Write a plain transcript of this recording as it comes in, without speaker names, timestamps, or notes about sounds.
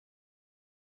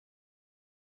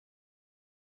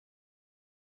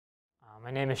My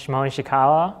name is Shimon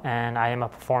Ishikawa, and I am a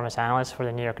performance analyst for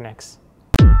the New York Knicks.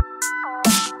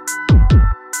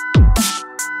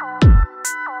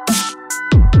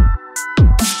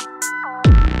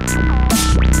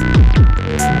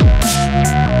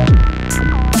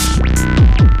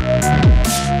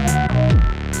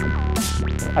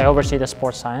 I oversee the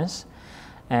sports science,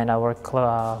 and I work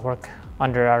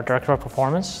under our director of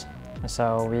performance.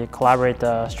 So we collaborate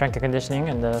the strength and conditioning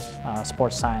and the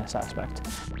sports science aspect.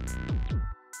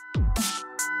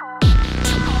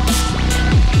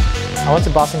 I went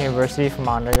to Boston University for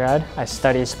my undergrad. I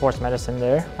studied sports medicine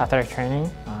there, athletic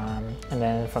training. And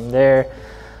then from there,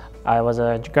 I was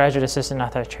a graduate assistant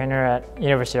athletic trainer at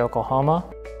University of Oklahoma.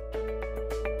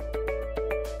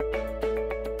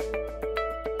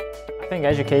 I think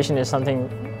education is something,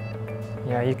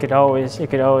 you could always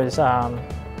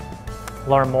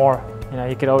learn more.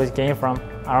 You could always gain from.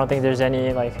 I don't think there's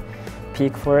any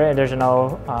peak for it. There's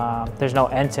no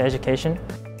end to education.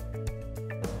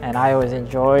 And I always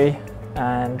enjoy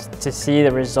and to see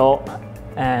the result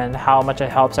and how much it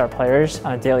helps our players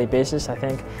on a daily basis. I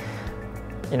think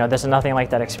there's nothing like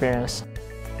that experience.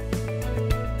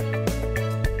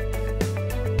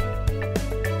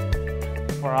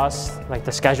 For us,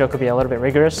 the schedule could be a little bit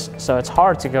rigorous, so it's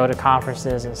hard to go to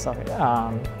conferences and stuff.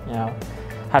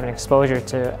 Having exposure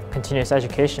to continuous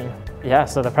education. Yeah,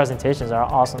 so the presentations are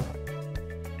awesome.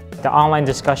 The online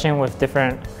discussion with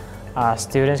different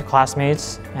students,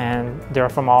 classmates, and they're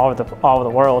from all over the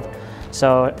world.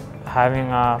 So having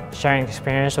sharing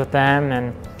experience with them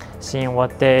and seeing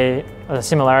what the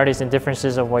similarities and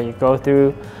differences of what you go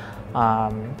through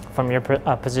from your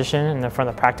position and from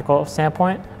the practical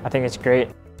standpoint, I think it's great.